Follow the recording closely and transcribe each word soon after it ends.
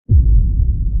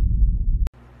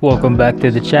Welcome back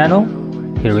to the channel.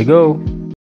 Here we go.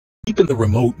 Deep in the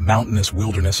remote mountainous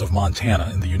wilderness of Montana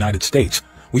in the United States,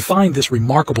 we find this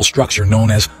remarkable structure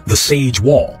known as the Sage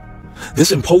Wall.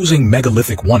 This imposing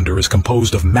megalithic wonder is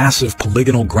composed of massive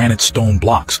polygonal granite stone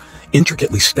blocks,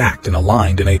 intricately stacked and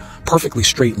aligned in a perfectly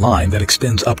straight line that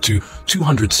extends up to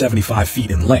 275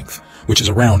 feet in length, which is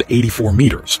around 84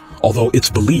 meters, although it's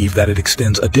believed that it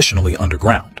extends additionally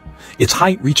underground. Its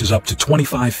height reaches up to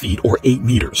 25 feet or 8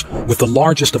 meters, with the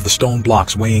largest of the stone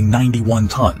blocks weighing 91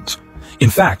 tons. In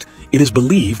fact, it is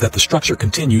believed that the structure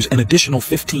continues an additional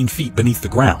 15 feet beneath the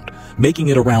ground, making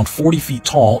it around 40 feet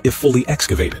tall if fully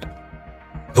excavated.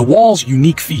 The wall's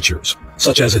unique features,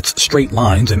 such as its straight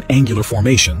lines and angular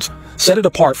formations, set it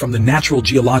apart from the natural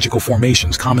geological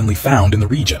formations commonly found in the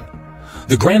region.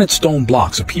 The granite stone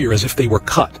blocks appear as if they were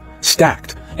cut,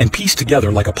 stacked, and pieced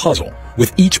together like a puzzle,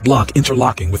 with each block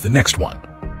interlocking with the next one.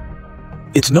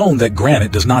 It's known that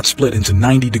granite does not split into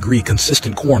 90-degree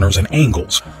consistent corners and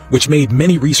angles, which made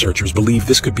many researchers believe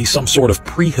this could be some sort of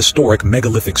prehistoric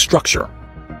megalithic structure.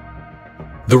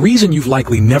 The reason you've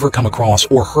likely never come across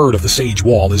or heard of the Sage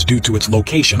Wall is due to its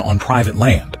location on private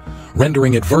land,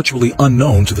 rendering it virtually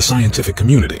unknown to the scientific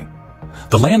community.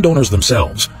 The landowners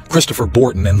themselves, Christopher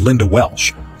Borton and Linda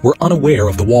Welsh, were unaware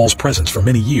of the wall's presence for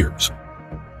many years.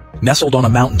 Nestled on a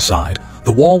mountainside,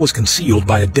 the wall was concealed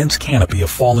by a dense canopy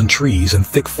of fallen trees and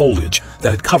thick foliage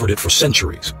that had covered it for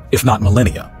centuries, if not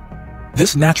millennia.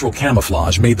 This natural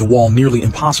camouflage made the wall nearly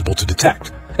impossible to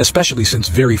detect, especially since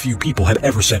very few people had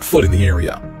ever set foot in the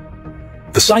area.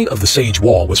 The site of the Sage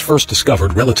Wall was first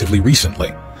discovered relatively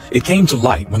recently. It came to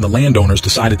light when the landowners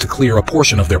decided to clear a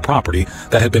portion of their property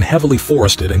that had been heavily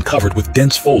forested and covered with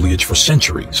dense foliage for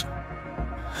centuries.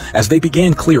 As they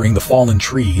began clearing the fallen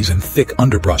trees and thick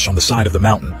underbrush on the side of the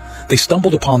mountain, they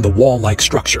stumbled upon the wall-like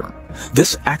structure.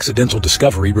 This accidental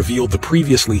discovery revealed the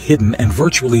previously hidden and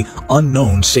virtually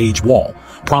unknown Sage Wall,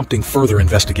 prompting further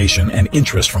investigation and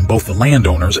interest from both the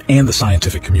landowners and the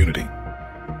scientific community.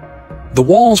 The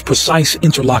wall's precise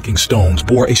interlocking stones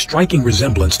bore a striking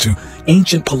resemblance to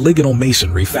ancient polygonal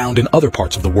masonry found in other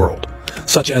parts of the world,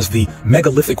 such as the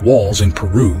megalithic walls in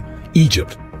Peru,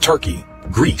 Egypt, Turkey,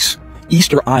 Greece,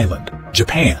 Easter Island,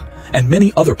 Japan, and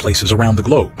many other places around the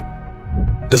globe.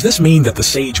 Does this mean that the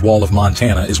Sage Wall of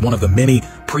Montana is one of the many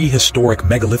prehistoric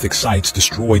megalithic sites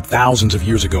destroyed thousands of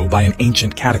years ago by an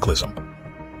ancient cataclysm?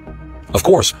 Of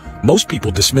course, most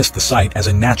people dismiss the site as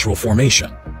a natural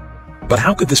formation. But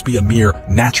how could this be a mere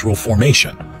natural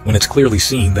formation when it's clearly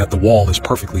seen that the wall is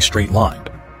perfectly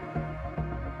straight-lined?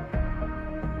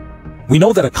 We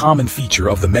know that a common feature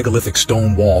of the megalithic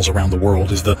stone walls around the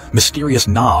world is the mysterious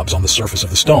knobs on the surface of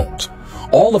the stones.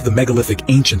 All of the megalithic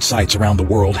ancient sites around the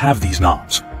world have these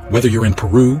knobs, whether you're in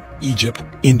Peru, Egypt,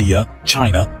 India,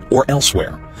 China, or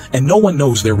elsewhere, and no one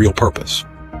knows their real purpose.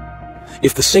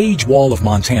 If the Sage Wall of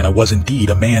Montana was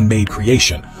indeed a man-made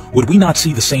creation, would we not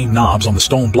see the same knobs on the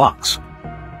stone blocks?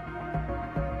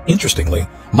 Interestingly,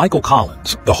 Michael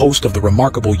Collins, the host of the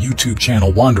remarkable YouTube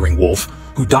channel Wandering Wolf,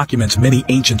 who documents many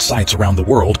ancient sites around the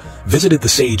world, visited the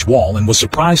Sage Wall and was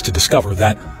surprised to discover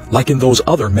that, like in those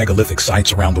other megalithic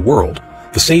sites around the world,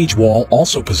 the Sage Wall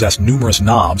also possessed numerous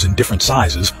knobs in different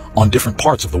sizes on different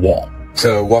parts of the wall.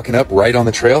 So walking up right on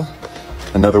the trail,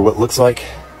 another what looks like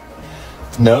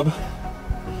nub.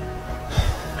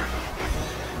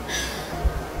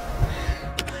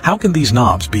 How can these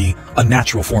knobs be a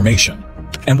natural formation?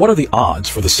 And what are the odds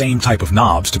for the same type of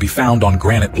knobs to be found on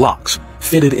granite blocks,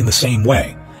 fitted in the same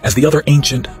way as the other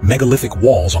ancient megalithic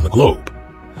walls on the globe?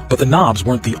 But the knobs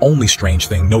weren't the only strange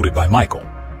thing noted by Michael.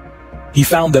 He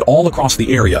found that all across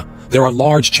the area, there are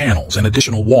large channels and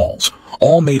additional walls,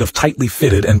 all made of tightly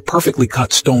fitted and perfectly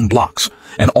cut stone blocks,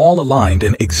 and all aligned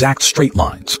in exact straight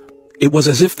lines. It was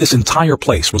as if this entire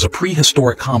place was a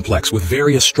prehistoric complex with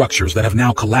various structures that have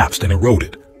now collapsed and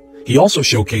eroded. He also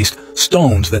showcased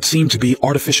stones that seem to be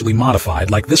artificially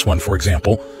modified, like this one, for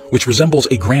example, which resembles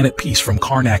a granite piece from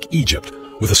Karnak, Egypt,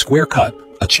 with a square cut,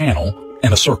 a channel,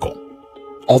 and a circle.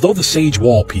 Although the Sage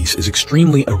Wall piece is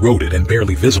extremely eroded and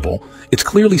barely visible, it's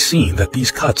clearly seen that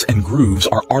these cuts and grooves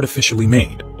are artificially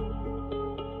made.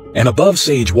 And above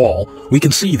Sage Wall, we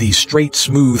can see these straight,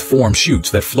 smooth form chutes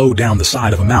that flow down the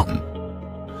side of a mountain.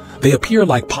 They appear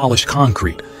like polished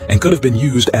concrete and could have been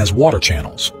used as water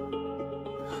channels.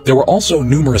 There were also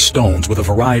numerous stones with a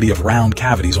variety of round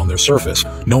cavities on their surface,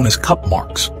 known as cup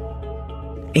marks.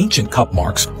 Ancient cup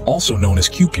marks, also known as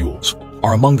cupules,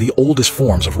 are among the oldest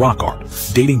forms of rock art,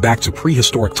 dating back to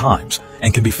prehistoric times,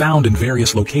 and can be found in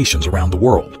various locations around the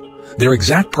world. Their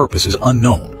exact purpose is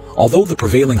unknown, although the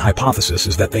prevailing hypothesis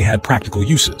is that they had practical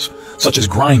uses, such as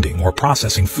grinding or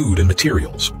processing food and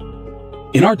materials.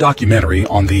 In our documentary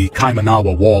on the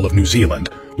Kaimanawa Wall of New Zealand,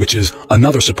 which is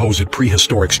another supposed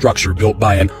prehistoric structure built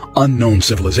by an unknown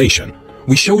civilization,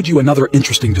 we showed you another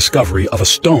interesting discovery of a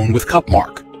stone with cup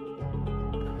mark.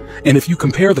 And if you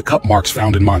compare the cup marks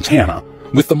found in Montana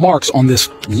with the marks on this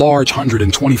large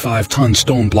 125-ton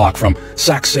stone block from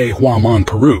Sacsayhuaman,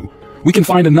 Peru, we can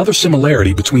find another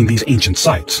similarity between these ancient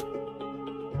sites.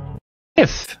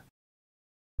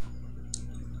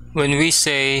 When we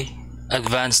say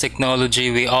advanced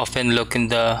technology, we often look in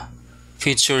the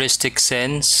futuristic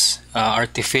sense,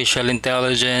 artificial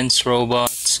intelligence,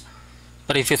 robots.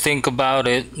 But if you think about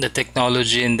it, the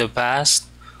technology in the past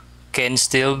can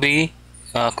still be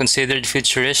considered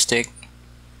futuristic.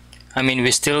 I mean,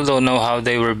 we still don't know how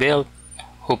they were built,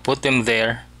 who put them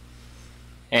there.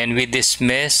 And we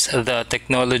dismiss the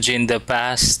technology in the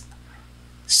past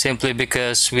simply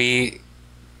because we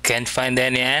can't find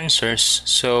any answers.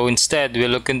 So instead, we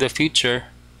look in the future.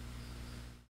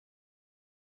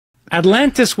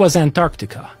 Atlantis was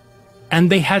Antarctica, and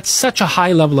they had such a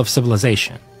high level of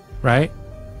civilization, right?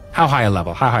 How high a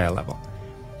level? How high a level?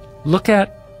 Look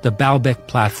at the Baalbek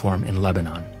platform in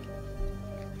Lebanon.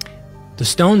 The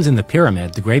stones in the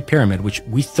pyramid, the Great Pyramid, which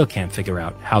we still can't figure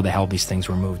out how the hell these things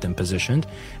were moved and positioned,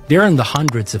 they're in the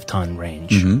hundreds of ton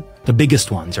range. The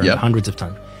biggest ones are in the hundreds of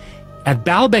ton. At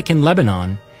Baalbek in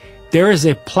Lebanon, there is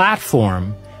a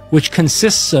platform which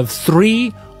consists of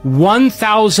three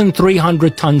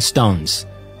 1,300-ton stones.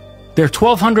 They're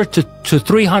 1,200 to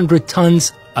 300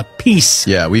 tons a piece.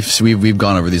 Yeah, we've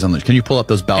gone over these on the. Can you pull up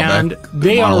those Baalbek And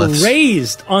they monoliths? are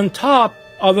raised on top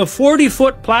of a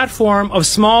 40-foot platform of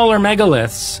smaller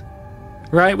megaliths,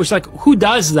 right? Which, like, who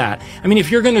does that? I mean,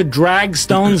 if you're going to drag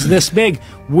stones this big,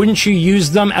 wouldn't you use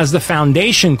them as the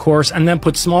foundation course and then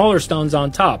put smaller stones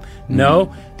on top?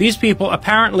 No, these people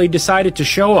apparently decided to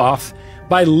show off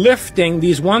by lifting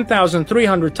these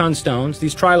 1,300-ton stones,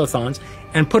 these trilithons,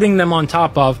 and putting them on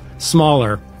top of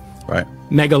smaller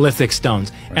megalithic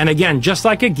stones. And again, just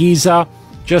like at Giza,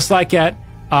 just like at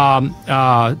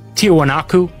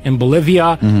Tiwanaku in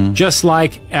Bolivia, just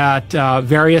like at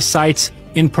various sites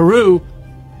in Peru.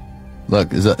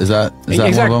 Look, is that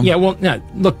Exactly. one of them? Yeah, well, no,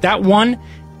 look, that one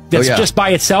that's just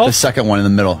by itself. The second one in the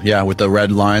middle, yeah, with the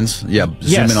red lines. Yeah,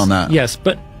 zoom in on that. Yes,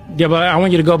 but I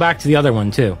want you to go back to the other one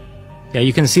too. Yeah,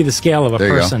 you can see the scale of a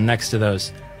person next to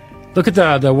those. Look at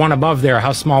the one above there,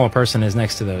 how small a person is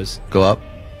next to those. Go up.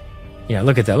 Yeah,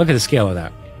 look at that. Look at the scale of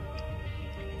that.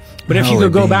 But if you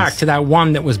could go back to that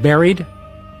one that was buried.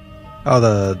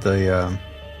 Oh,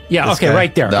 yeah, okay, guy?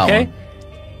 right there, That okay? one.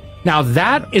 Now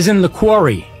that is in the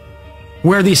quarry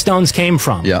where these stones came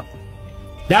from. Yeah.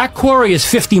 That quarry is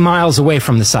 50 miles away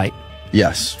from the site.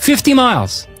 Yes. 50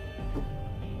 miles.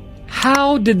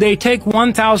 How did they take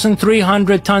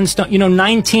 1,300 tons,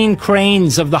 19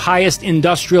 cranes of the highest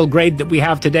industrial grade that we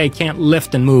have today can't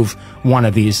lift and move one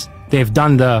of these. They've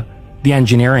done the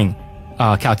engineering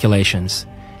calculations.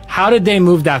 How did they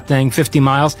move that thing 50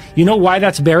 miles? You know why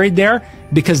that's buried there?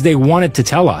 Because they wanted to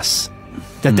tell us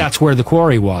that that's where the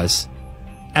quarry was,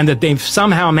 and that they've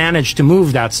somehow managed to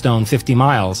move that stone 50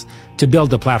 miles to build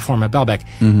the platform at Baalbek.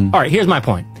 All right, here's my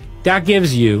point. That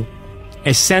gives you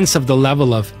a sense of the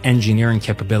level of engineering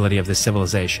capability of this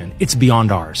civilization. It's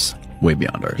beyond ours. Way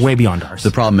beyond ours. Way beyond ours. The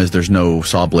problem is there's no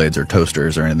saw blades or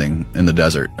toasters or anything in the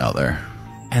desert out there.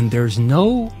 And there's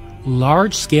no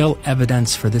large-scale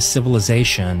evidence for this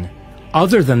civilization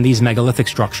other than these megalithic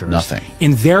structures. Nothing.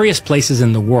 In various places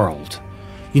in the world.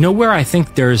 You know where I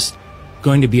think there's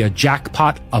going to be a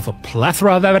jackpot of a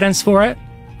plethora of evidence for it?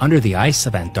 Under the ice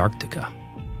of Antarctica.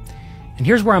 And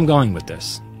here's where I'm going with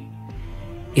this.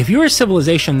 If you're a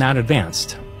civilization that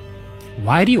advanced,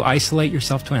 why do you isolate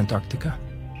yourself to Antarctica?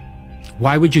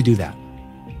 Why would you do that?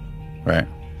 Right.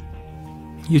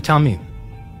 You tell me.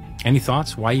 Any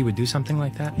thoughts why you would do something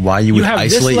like that? Why you would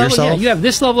isolate yourself? Yeah, you have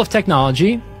this level of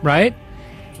technology, right?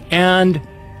 And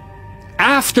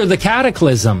after the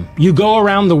cataclysm, you go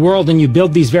around the world and you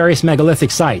build these various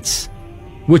megalithic sites,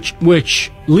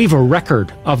 which leave a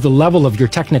record of the level of your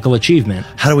technical achievement.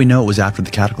 How do we know it was after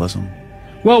the cataclysm?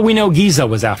 Well, we know Giza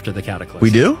was after the cataclysm.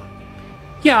 We do?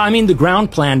 Yeah, I mean, the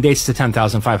ground plan dates to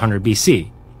 10,500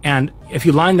 BC. And if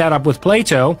you line that up with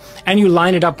Plato, and you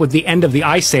line it up with the end of the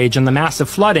Ice Age and the massive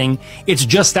flooding, it's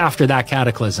just after that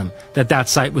cataclysm that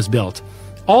site was built.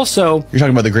 Also... You're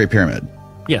talking about the Great Pyramid?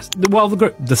 Yes. Well,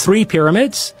 the three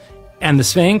pyramids and the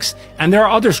Sphinx, and there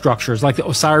are other structures like the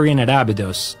Osirian at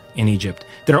Abydos in Egypt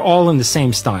that are all in the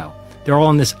same style. They're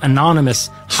all in this anonymous,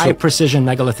 high-precision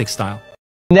megalithic style.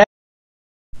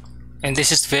 And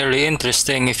this is very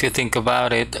interesting if you think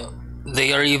about it.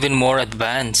 They are even more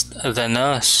advanced than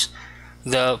us.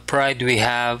 The pride we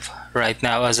have right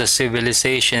now as a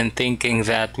civilization, thinking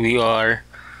that we are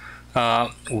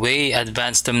way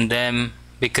advanced than them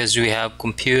because we have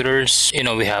computers, you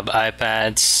know, we have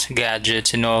iPads,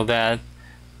 gadgets, and all that.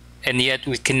 And yet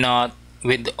we cannot,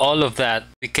 with all of that,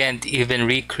 we can't even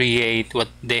recreate what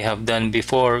they have done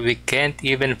before. We can't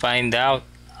even find out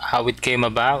how it came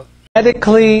about.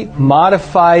 Genetically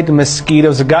modified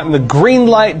mosquitoes have gotten the green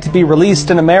light to be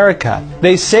released in America.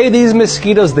 They say these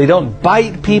mosquitoes, they don't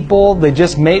bite people, they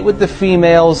just mate with the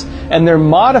females, and they're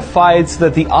modified so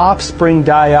that the offspring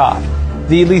die off.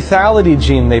 The lethality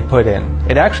gene they put in,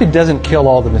 it actually doesn't kill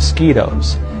all the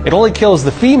mosquitoes. It only kills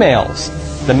the females.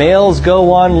 The males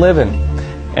go on living.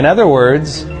 In other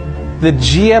words, the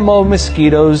GMO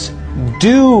mosquitoes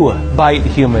do bite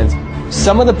humans.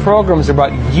 Some of the programs are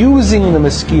about using the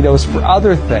mosquitoes for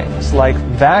other things, like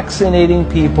vaccinating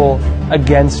people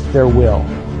against their will.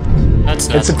 In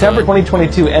September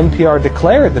 2022, NPR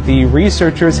declared that the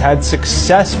researchers had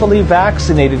successfully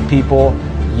vaccinated people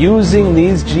using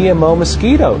these GMO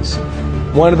mosquitoes.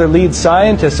 One of the lead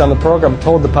scientists on the program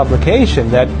told the publication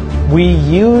that we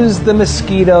use the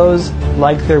mosquitoes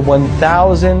like they're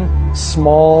 1,000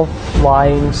 small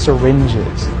flying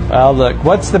syringes. Well, look,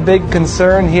 what's the big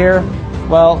concern here?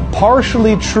 Well,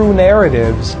 partially true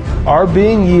narratives are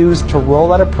being used to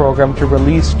roll out a program to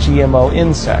release GMO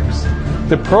insects.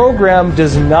 The program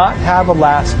does not have a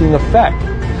lasting effect.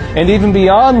 And even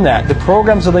beyond that, the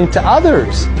programs are linked to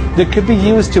others that could be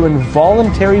used to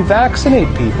involuntarily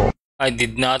vaccinate people. I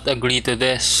did not agree to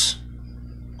this.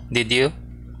 Did you?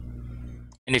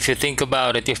 And if you think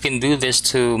about it, if you can do this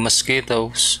to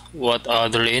mosquitoes, what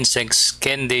other insects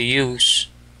can they use?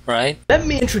 Right? Let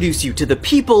me introduce you to the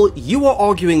people you are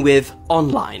arguing with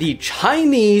online. The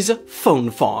Chinese phone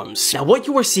farms. Now what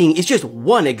you are seeing is just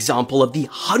one example of the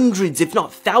hundreds if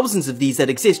not thousands of these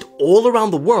that exist all around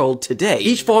the world today.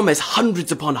 Each farm has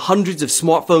hundreds upon hundreds of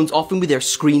smartphones, often with their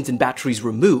screens and batteries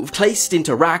removed, placed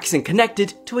into racks and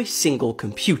connected to a single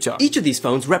computer. Each of these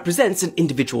phones represents an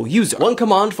individual user. One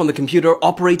command from the computer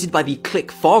operated by the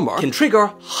Click Farmer can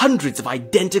trigger hundreds of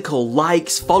identical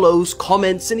likes, follows,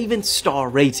 comments, and even star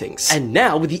ratings. And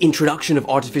now, with the introduction of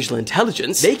artificial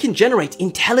intelligence, they can generate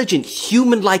intelligent,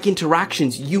 human-like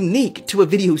interactions unique to a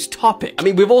video's topic. I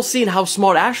mean, we've all seen how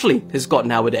smart Ashley has got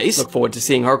nowadays. Look forward to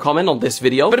seeing her comment on this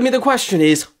video. But I mean, the question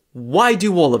is, why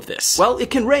do all of this? Well, it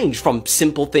can range from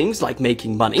simple things like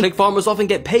making money. Click farmers often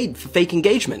get paid for fake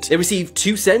engagement. They receive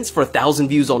 2 cents for 1,000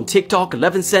 views on TikTok,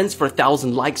 11 cents for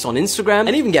 1,000 likes on Instagram,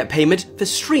 and even get payment for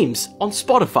streams on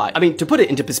Spotify. I mean, to put it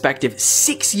into perspective,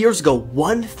 6 years ago,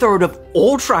 1/3 of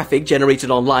all traffic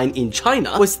generated online in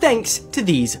China was thanks to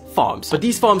these farms. But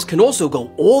these farms can also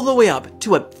go all the way up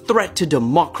to a threat to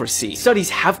democracy. Studies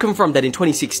have confirmed that in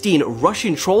 2016,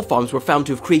 Russian troll farms were found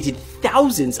to have created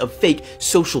thousands of fake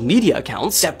social media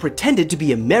accounts that pretended to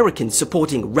be Americans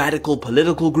supporting radical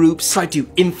political groups, tried to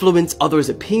influence others'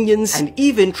 opinions, and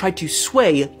even tried to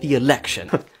sway the election.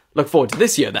 Look forward to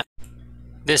this year then.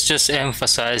 This just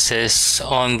emphasizes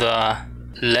on the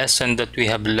lesson that we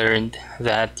have learned,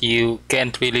 that you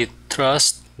can't really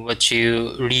trust what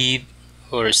you read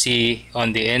or see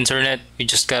on the internet. You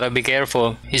just gotta be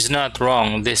careful. He's not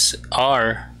wrong. These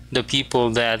are the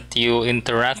people that you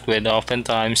interact with.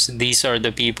 Oftentimes these are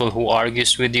the people who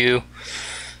argues with you,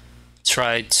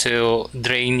 try to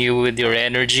drain you with your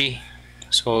energy,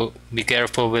 so be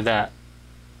careful with that.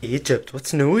 Egypt,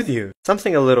 what's new with you?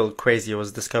 Something a little crazy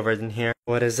was discovered in here.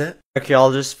 What is it?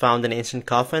 Archaeologists found an ancient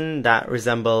coffin that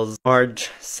resembles Marge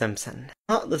Simpson.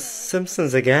 Not the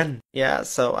Simpsons again. Yeah,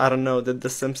 so I don't know, did the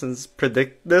Simpsons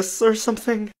predict this or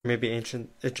something? Maybe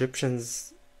ancient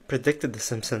Egyptians predicted the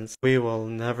Simpsons. We will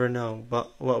never know,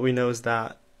 but what we know is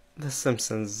that the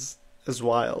Simpsons is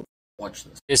wild. Watch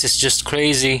this. This is just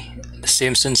crazy. The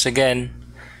Simpsons again.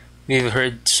 We've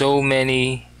heard so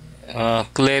many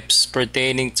clips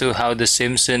pertaining to how the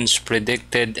Simpsons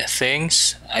predicted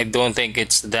things. I don't think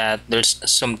it's that. There's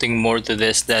something more to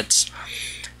this that's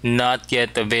not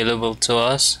yet available to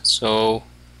us. So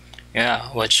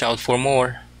yeah, watch out for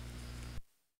more.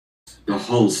 The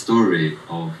whole story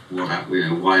of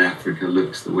why Africa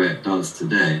looks the way it does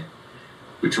today,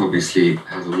 which obviously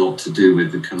has a lot to do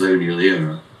with the colonial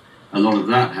era. A lot of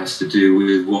that has to do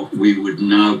with what we would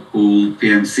now call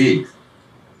PMCs.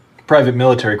 Private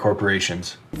military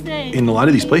corporations. In a lot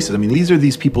of these places, I mean, these are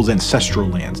these people's ancestral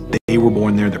lands. They were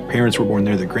born there, their parents were born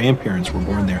there, their grandparents were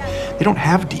born there. They don't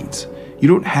have deeds. You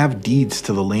don't have deeds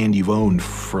to the land you've owned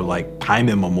for like time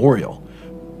immemorial.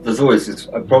 There's always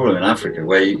a problem in Africa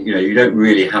where you don't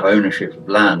really have ownership of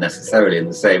land necessarily in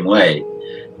the same way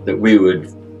that we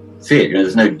would see it. You know,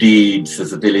 there's no deeds.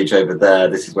 There's a village over there.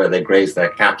 This is where they graze their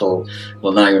cattle.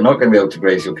 Well, now you're not going to be able to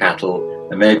graze your cattle,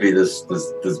 and maybe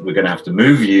we're going to have to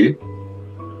move you.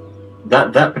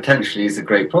 That potentially is a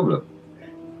great problem.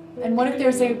 And what if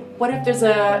there's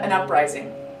an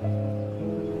uprising?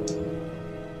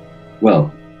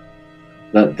 Well,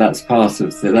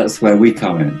 that's where we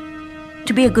come in.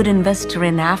 To be a good investor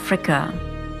in Africa,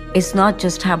 it's not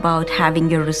just about having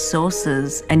your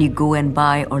resources and you go and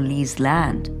buy or lease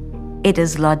land. It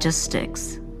is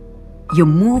logistics. You're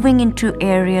moving into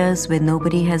areas where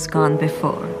nobody has gone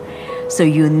before. So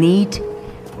you need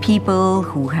people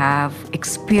who have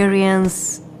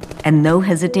experience and no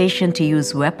hesitation to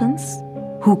use weapons,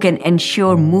 who can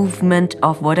ensure movement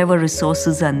of whatever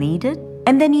resources are needed.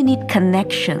 And then you need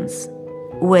connections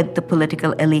with the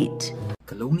political elite.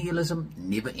 Colonialism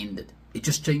never ended. It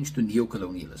just changed to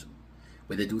neocolonialism,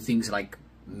 where they do things like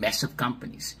massive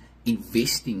companies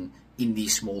investing in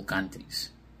these small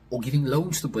countries, or giving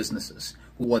loans to businesses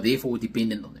who are therefore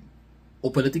dependent on them,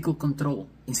 or political control.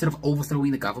 Instead of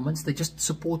overthrowing the governments, they just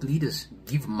support leaders,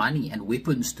 give money and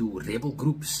weapons to rebel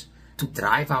groups to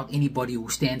drive out anybody who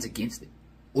stands against them,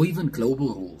 or even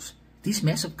global rules. These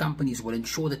massive companies will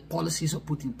ensure that policies are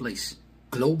put in place,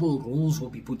 global rules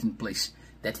will be put in place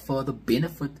that further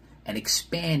benefit and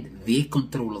expand their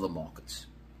control of the markets,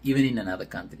 even in another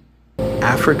country.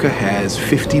 Africa has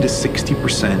 50 to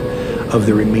 60% of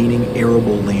the remaining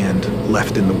arable land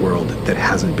left in the world that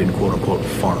hasn't been quote-unquote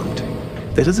farmed.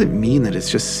 That doesn't mean that it's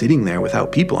just sitting there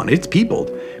without people on it. It's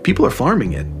peopled. People are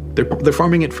farming it. They're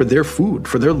farming it for their food,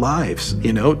 for their lives,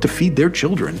 you know, to feed their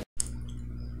children.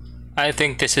 I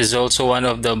think this is also one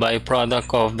of the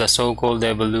byproduct of the so-called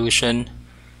evolution.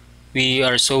 We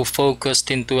are so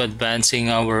focused into advancing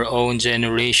our own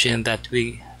generation that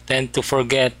we tend to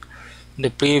forget the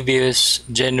previous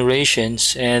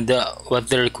generations and what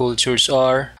their cultures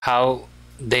are, how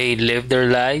they live their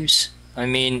lives. I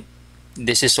mean,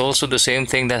 this is also the same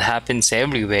thing that happens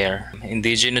everywhere.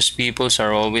 Indigenous peoples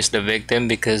are always the victim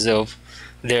because of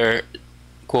their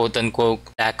quote-unquote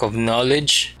lack of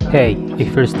knowledge. Hey,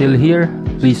 if you're still here,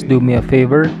 please do me a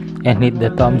favor and hit the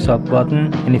thumbs up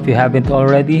button, and if you haven't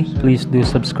already, please do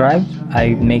subscribe.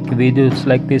 I make videos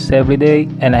like this every day,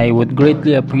 and I would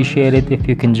greatly appreciate it if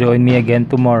you can join me again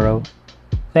tomorrow.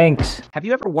 Thanks. Have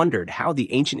you ever wondered how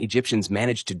the ancient Egyptians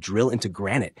managed to drill into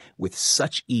granite with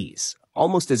such ease,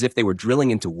 almost as if they were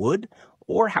drilling into wood,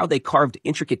 or how they carved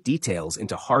intricate details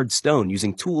into hard stone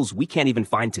using tools we can't even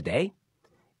find today?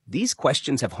 These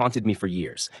questions have haunted me for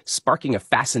years, sparking a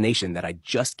fascination that I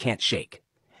just can't shake.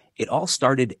 It all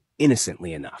started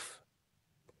innocently enough.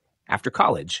 After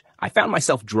college, I found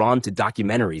myself drawn to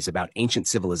documentaries about ancient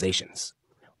civilizations.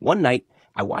 One night,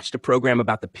 I watched a program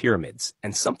about the pyramids,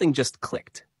 and something just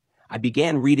clicked. I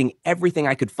began reading everything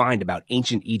I could find about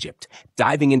ancient Egypt,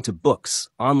 diving into books,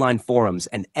 online forums,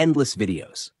 and endless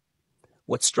videos.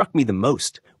 What struck me the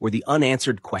most were the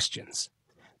unanswered questions,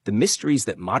 the mysteries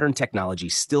that modern technology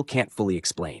still can't fully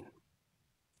explain.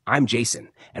 I'm Jason,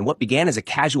 and what began as a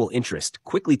casual interest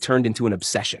quickly turned into an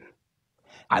obsession.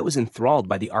 I was enthralled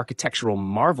by the architectural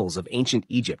marvels of ancient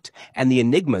Egypt and the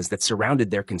enigmas that surrounded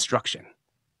their construction.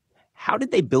 How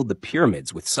did they build the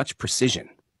pyramids with such precision?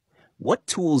 What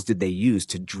tools did they use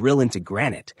to drill into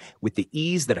granite with the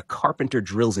ease that a carpenter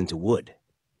drills into wood?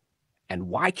 And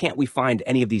why can't we find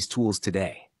any of these tools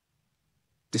today?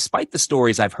 Despite the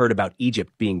stories I've heard about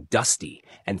Egypt being dusty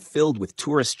and filled with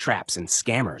tourist traps and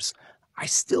scammers, I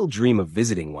still dream of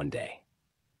visiting one day.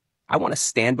 I want to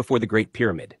stand before the Great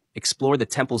Pyramid, explore the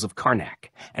temples of Karnak,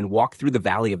 and walk through the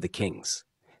Valley of the Kings.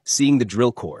 Seeing the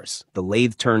drill cores, the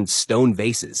lathe-turned stone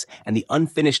vases, and the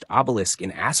unfinished obelisk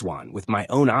in Aswan with my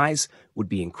own eyes would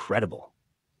be incredible.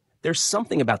 There's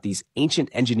something about these ancient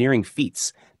engineering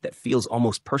feats that feels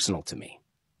almost personal to me.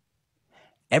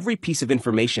 Every piece of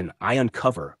information I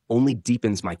uncover only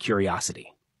deepens my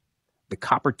curiosity. The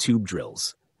copper tube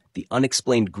drills, the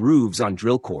unexplained grooves on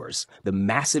drill cores, the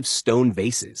massive stone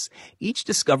vases. Each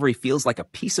discovery feels like a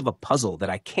piece of a puzzle that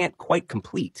I can't quite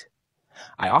complete.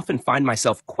 I often find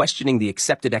myself questioning the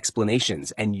accepted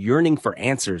explanations and yearning for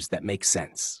answers that make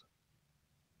sense.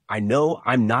 I know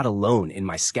I'm not alone in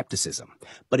my skepticism,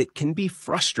 but it can be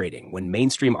frustrating when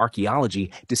mainstream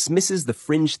archaeology dismisses the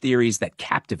fringe theories that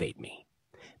captivate me.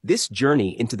 This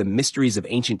journey into the mysteries of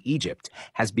ancient Egypt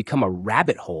has become a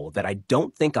rabbit hole that I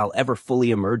don't think I'll ever fully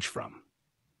emerge from.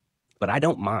 But I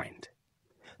don't mind.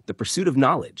 The pursuit of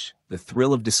knowledge, the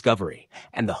thrill of discovery,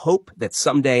 and the hope that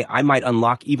someday I might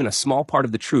unlock even a small part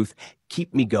of the truth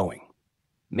keep me going.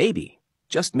 Maybe,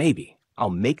 just maybe,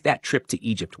 I'll make that trip to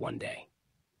Egypt one day.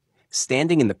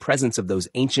 standing in the presence of those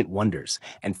ancient wonders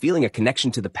and feeling a connection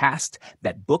to the past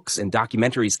that books and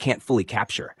documentaries can't fully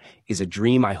capture is a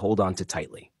dream I hold on to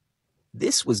tightly.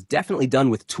 This was definitely done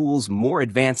with tools more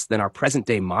advanced than our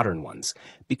present-day modern ones,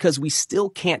 because we still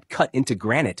can't cut into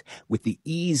granite with the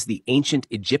ease the ancient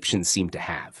Egyptians seemed to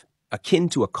have, akin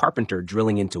to a carpenter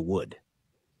drilling into wood.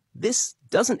 This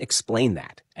doesn't explain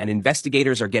that, and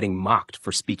investigators are getting mocked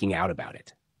for speaking out about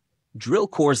it. Drill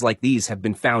cores like these have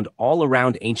been found all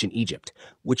around ancient Egypt,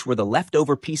 which were the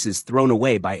leftover pieces thrown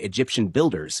away by Egyptian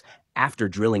builders after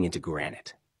drilling into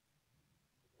granite.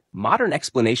 Modern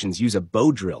explanations use a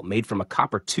bow drill made from a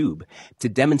copper tube to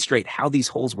demonstrate how these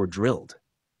holes were drilled.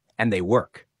 And they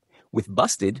work. With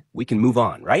busted, we can move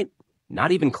on, right?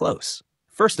 Not even close.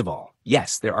 First of all,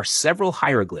 yes, there are several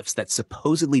hieroglyphs that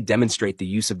supposedly demonstrate the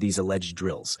use of these alleged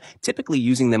drills, typically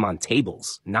using them on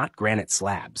tables, not granite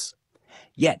slabs.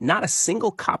 Yet, not a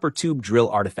single copper tube drill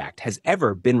artifact has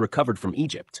ever been recovered from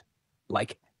Egypt.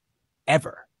 Like,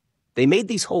 ever. They made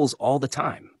these holes all the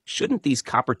time. Shouldn't these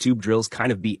copper tube drills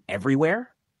kind of be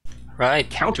everywhere? Right.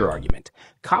 Counter-argument.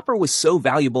 Copper was so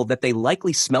valuable that they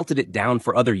likely smelted it down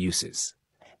for other uses.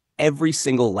 Every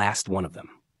single last one of them.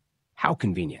 How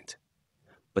convenient.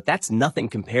 But that's nothing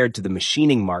compared to the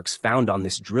machining marks found on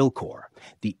this drill core,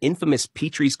 the infamous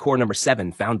Petrie's core number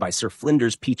 7 found by Sir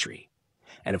Flinders Petrie.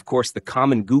 And of course, the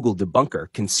common Google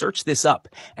debunker can search this up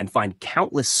and find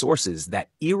countless sources that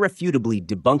irrefutably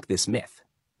debunk this myth.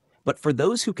 But for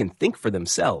those who can think for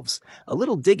themselves, a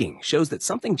little digging shows that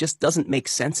something just doesn't make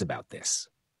sense about this.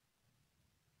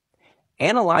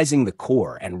 Analyzing the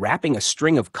core and wrapping a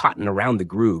string of cotton around the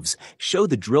grooves show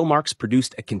the drill marks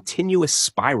produced a continuous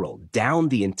spiral down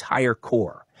the entire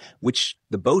core, which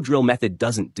the bow drill method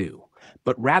doesn't do,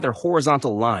 but rather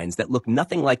horizontal lines that look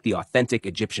nothing like the authentic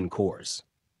Egyptian cores.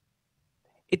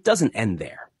 It doesn't end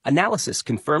there. Analysis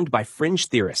confirmed by fringe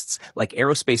theorists like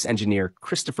aerospace engineer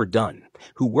Christopher Dunn,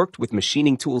 who worked with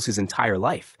machining tools his entire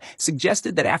life,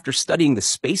 suggested that after studying the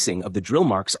spacing of the drill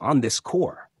marks on this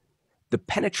core, the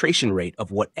penetration rate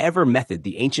of whatever method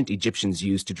the ancient Egyptians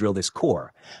used to drill this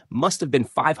core must have been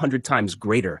 500 times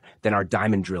greater than our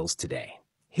diamond drills today.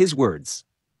 His words,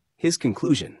 his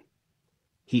conclusion,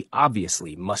 he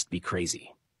obviously must be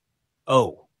crazy.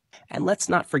 Oh, and let's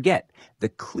not forget the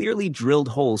clearly drilled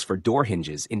holes for door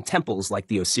hinges in temples like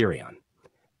the Osirion.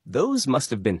 Those must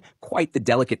have been quite the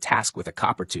delicate task with a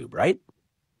copper tube, right?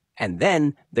 And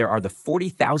then there are the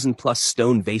 40,000 plus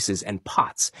stone vases and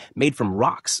pots made from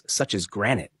rocks such as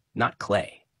granite, not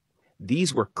clay.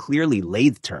 These were clearly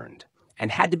lathe-turned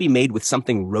and had to be made with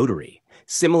something rotary,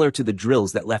 similar to the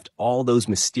drills that left all those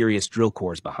mysterious drill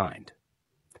cores behind.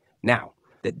 Now,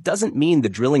 that doesn't mean the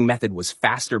drilling method was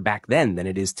faster back then than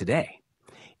it is today.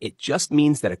 It just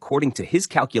means that according to his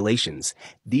calculations,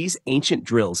 these ancient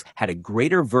drills had a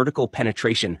greater vertical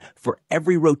penetration for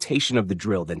every rotation of the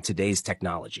drill than today's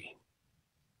technology.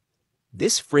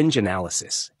 This fringe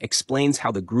analysis explains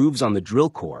how the grooves on the drill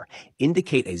core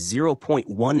indicate a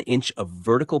 0.1 inch of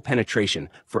vertical penetration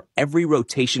for every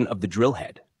rotation of the drill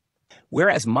head,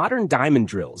 whereas modern diamond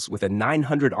drills with a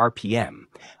 900 RPM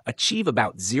achieve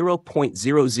about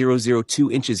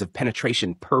 0.0002 inches of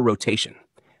penetration per rotation,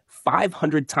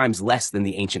 500 times less than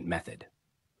the ancient method.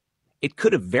 It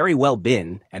could have very well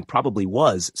been, and probably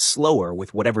was, slower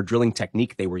with whatever drilling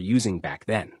technique they were using back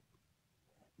then.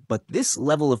 But this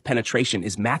level of penetration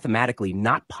is mathematically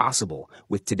not possible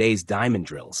with today's diamond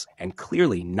drills, and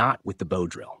clearly not with the bow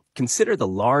drill. Consider the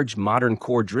large modern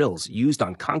core drills used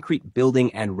on concrete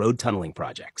building and road tunneling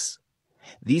projects.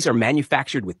 These are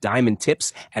manufactured with diamond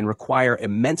tips and require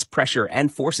immense pressure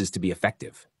and forces to be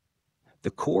effective. The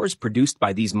cores produced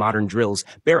by these modern drills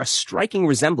bear a striking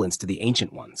resemblance to the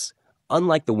ancient ones,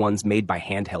 unlike the ones made by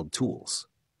handheld tools.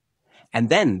 And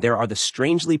then there are the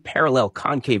strangely parallel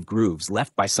concave grooves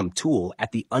left by some tool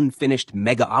at the unfinished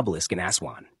mega obelisk in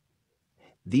Aswan.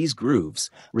 These grooves,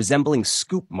 resembling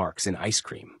scoop marks in ice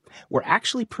cream, were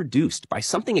actually produced by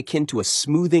something akin to a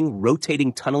smoothing,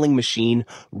 rotating tunneling machine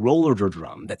roller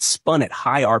drum that spun at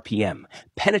high RPM,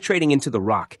 penetrating into the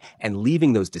rock and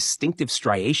leaving those distinctive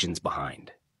striations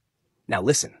behind. Now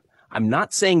listen, I'm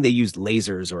not saying they used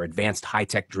lasers or advanced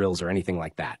high-tech drills or anything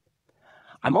like that.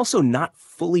 I'm also not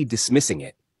fully dismissing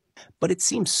it, but it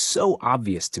seems so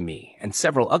obvious to me and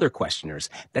several other questioners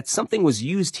that something was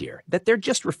used here that they're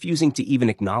just refusing to even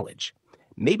acknowledge.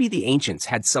 Maybe the ancients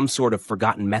had some sort of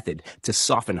forgotten method to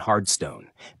soften hard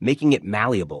stone, making it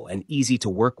malleable and easy to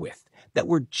work with, that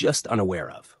we're just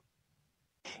unaware of.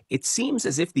 It seems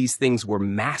as if these things were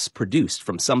mass-produced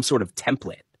from some sort of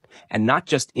template, and not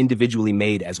just individually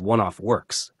made as one-off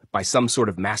works by some sort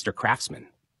of master craftsman.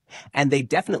 And they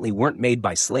definitely weren't made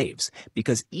by slaves,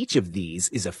 because each of these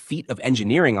is a feat of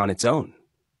engineering on its own.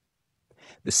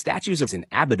 The statues in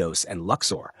Abydos and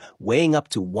Luxor, weighing up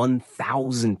to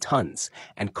 1,000 tons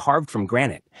and carved from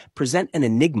granite, present an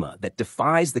enigma that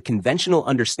defies the conventional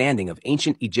understanding of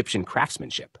ancient Egyptian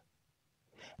craftsmanship.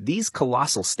 These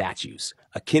colossal statues,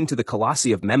 akin to the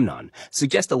Colossi of Memnon,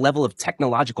 suggest a level of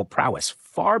technological prowess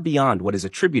far beyond what is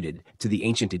attributed to the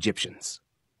ancient Egyptians.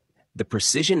 The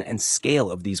precision and scale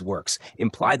of these works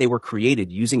imply they were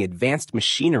created using advanced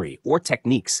machinery or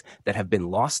techniques that have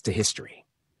been lost to history.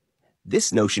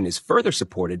 This notion is further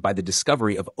supported by the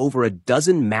discovery of over a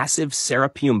dozen massive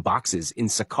serapeum boxes in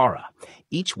Saqqara,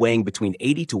 each weighing between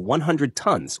 80 to 100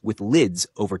 tons with lids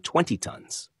over 20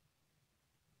 tons.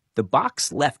 The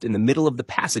box left in the middle of the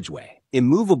passageway,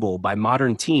 immovable by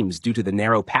modern teams due to the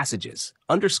narrow passages,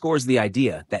 underscores the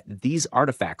idea that these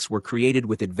artifacts were created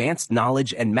with advanced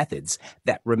knowledge and methods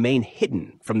that remain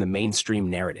hidden from the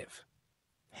mainstream narrative.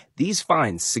 These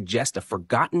finds suggest a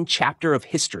forgotten chapter of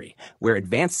history where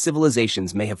advanced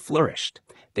civilizations may have flourished,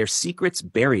 their secrets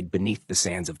buried beneath the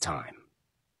sands of time.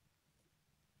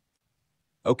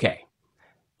 Okay,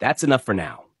 that's enough for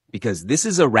now, because this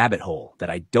is a rabbit hole that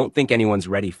I don't think anyone's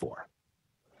ready for.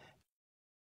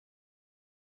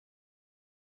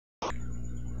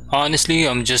 Honestly,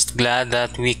 I'm just glad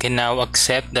that we can now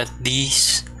accept that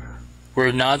these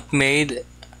were not made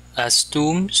as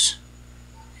tombs,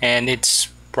 and it's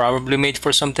probably made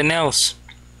for something else.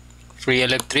 Free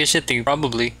electricity,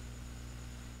 probably.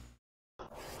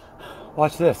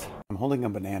 Watch this. I'm holding a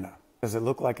banana. Does it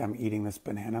look like I'm eating this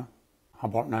banana? How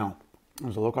about now?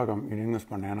 Does it look like I'm eating this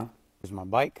banana? Here's my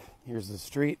bike, here's the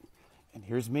street, and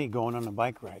here's me going on a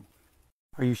bike ride.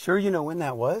 Are you sure you know when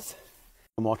that was?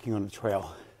 I'm walking on a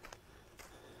trail.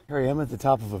 Here I am at the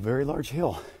top of a very large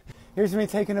hill. Here's me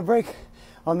taking a break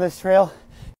on this trail.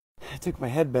 I took my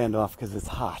headband off because it's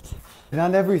hot.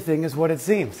 Not everything is what it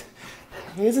seems.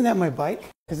 Hey, isn't that my bike?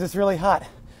 Because it's really hot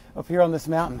up here on this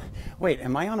mountain. Wait,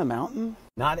 am I on a mountain?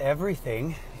 Not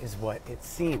everything is what it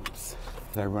seems.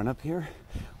 Did I run up here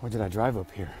or did I drive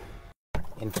up here?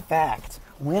 In fact,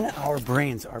 when our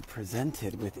brains are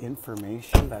presented with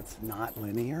information that's not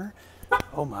linear,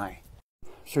 oh my.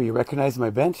 Sure, you recognize my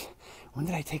bench? When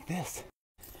did I take this?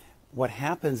 What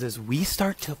happens is we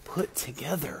start to put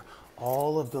together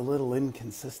all of the little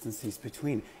inconsistencies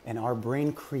between, and our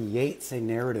brain creates a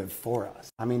narrative for us.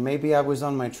 I mean, maybe I was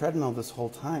on my treadmill this whole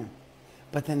time,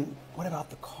 but then what about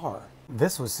the car?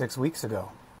 This was 6 weeks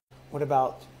ago. What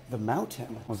about the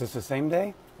mountain? Was this the same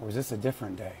day or was this a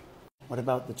different day? What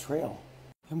about the trail?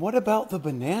 And what about the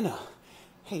banana?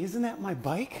 Hey, isn't that my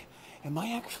bike? Am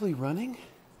I actually running?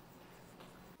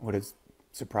 Would it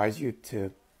surprise you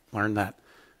to learn that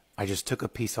I just took a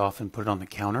piece off and put it on the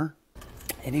counter?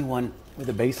 Anyone with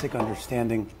a basic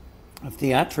understanding of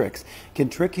theatrics can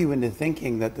trick you into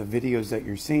thinking that the videos that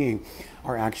you're seeing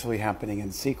are actually happening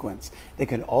in sequence. They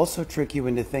can also trick you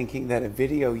into thinking that a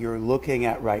video you're looking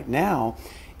at right now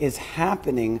is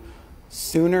happening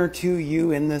sooner to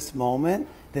you in this moment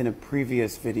than a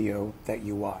previous video that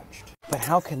you watched. But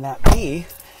how can that be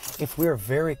if we're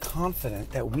very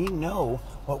confident that we know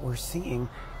what we're seeing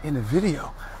in a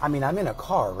video? I mean, I'm in a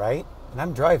car, right? And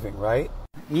I'm driving, right?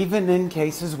 Even in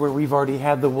cases where we've already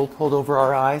had the wool pulled over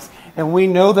our eyes and we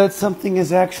know that something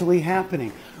is actually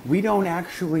happening, we don't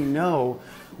actually know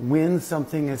when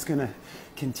something is going to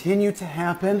continue to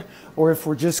happen or if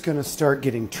we're just going to start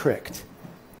getting tricked.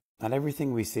 Not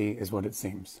everything we see is what it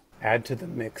seems. Add to the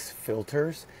mix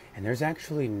filters, and there's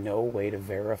actually no way to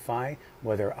verify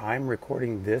whether I'm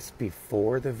recording this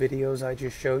before the videos I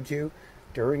just showed you,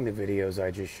 during the videos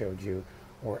I just showed you,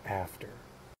 or after.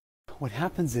 What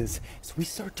happens is we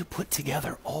start to put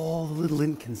together all the little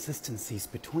inconsistencies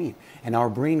between, and our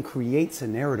brain creates a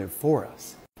narrative for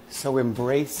us. So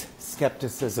embrace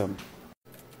skepticism.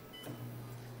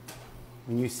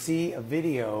 When you see a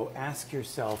video, ask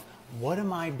yourself, what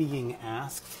am I being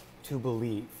asked to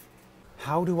believe?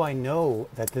 How do I know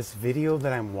that this video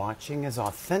that I'm watching is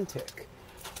authentic?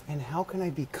 And how can I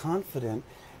be confident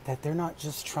that they're not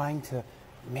just trying to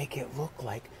make it look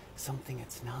like something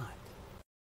it's not?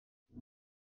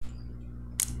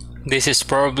 This is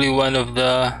probably one of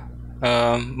the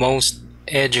most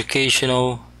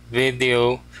educational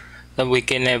video that we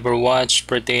can ever watch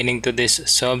pertaining to this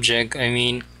subject. I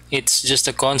mean, it's just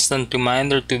a constant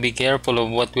reminder to be careful of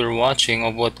what we're watching,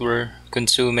 of what we're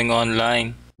consuming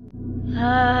online.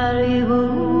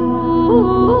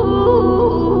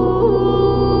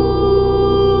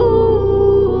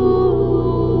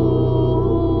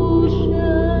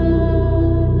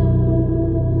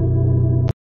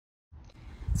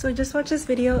 So I just watched this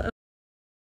video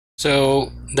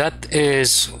So that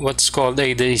is what's called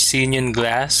a Dicenian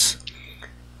glass,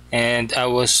 and I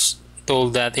was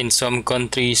told that in some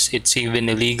countries it's even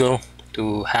illegal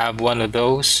to have one of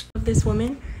those. This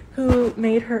woman who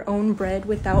made her own bread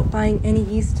without buying any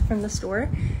yeast from the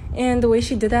store, and the way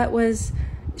she did that was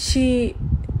she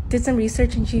did some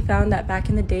research and she found that back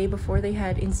in the day, before they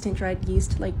had instant dried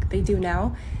yeast like they do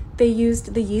now, they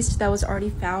used the yeast that was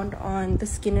already found on the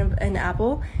skin of an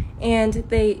apple, and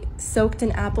they soaked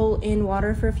an apple in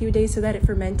water for a few days so that it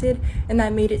fermented, and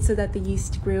that made it so that the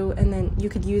yeast grew, and then you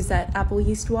could use that apple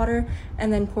yeast water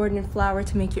and then pour it in flour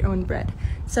to make your own bread.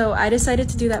 So I decided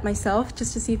to do that myself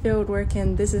just to see if it would work,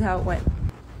 and this is how it went.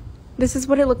 This is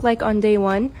what it looked like on day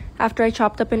one. After I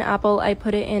chopped up an apple, I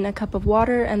put it in a cup of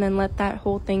water and then let that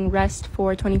whole thing rest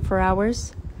for 24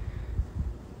 hours.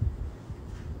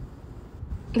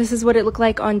 This is what it looked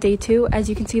like on day two. As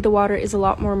you can see, the water is a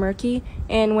lot more murky,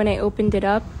 and when I opened it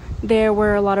up, there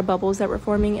were a lot of bubbles that were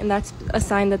forming, and that's a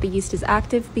sign that the yeast is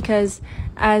active, because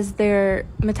as they're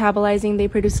metabolizing, they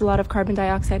produce a lot of carbon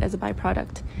dioxide as a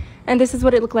byproduct. And this is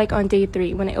what it looked like on day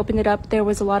three. When I opened it up, there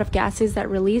was a lot of gases that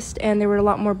released, and there were a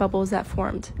lot more bubbles that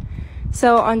formed.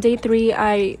 So on day three,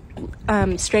 I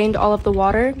strained all of the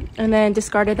water and then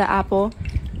discarded the apple,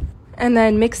 and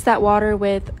then mixed that water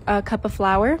with a cup of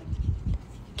flour,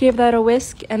 gave that a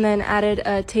whisk, and then added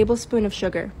a tablespoon of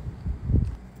sugar.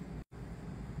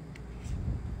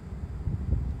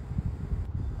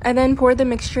 I then poured the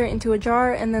mixture into a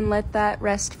jar and then let that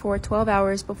rest for 12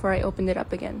 hours before I opened it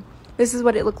up again. This is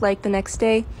what it looked like the next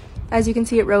day. As you can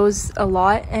see, it rose a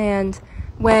lot, and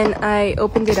when I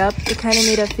opened it up, it kind of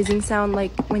made a fizzing sound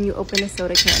like when you open a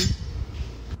soda can.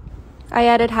 I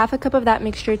added half a cup of that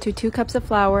mixture to 2 cups of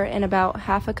flour and about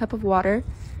half a cup of water,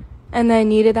 and then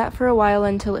kneaded that for a while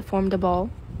until it formed a ball.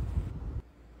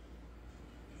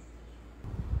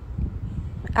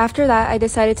 After that, I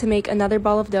decided to make another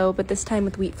ball of dough, but this time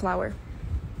with wheat flour.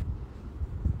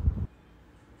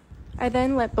 I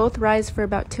then let both rise for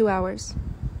about 2 hours.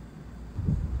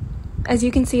 As you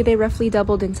can see, they roughly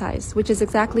doubled in size, which is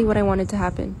exactly what I wanted to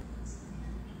happen.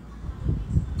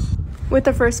 With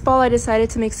the first ball, I decided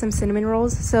to make some cinnamon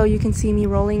rolls, so you can see me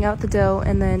rolling out the dough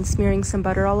and then smearing some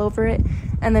butter all over it,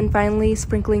 and then finally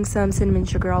sprinkling some cinnamon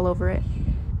sugar all over it.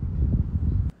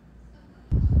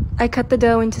 I cut the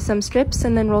dough into some strips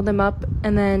and then rolled them up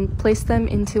and then placed them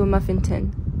into a muffin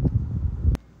tin.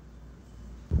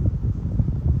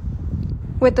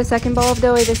 With the second ball of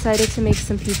dough, I decided to make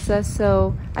some pizza,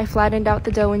 so I flattened out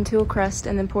the dough into a crust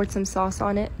and then poured some sauce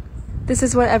on it. This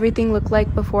is what everything looked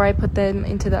like before I put them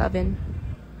into the oven.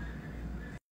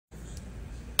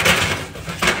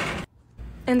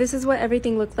 And this is what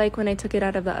everything looked like when I took it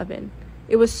out of the oven.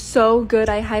 It was so good.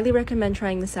 I highly recommend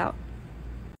trying this out.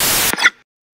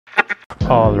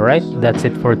 Alright, that's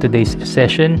it for today's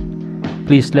session.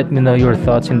 Please let me know your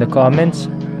thoughts in the comments.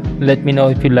 Let me know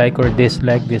if you like or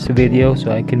dislike this video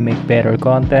so I can make better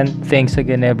content. Thanks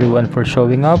again everyone for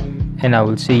showing up, and I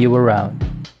will see you around.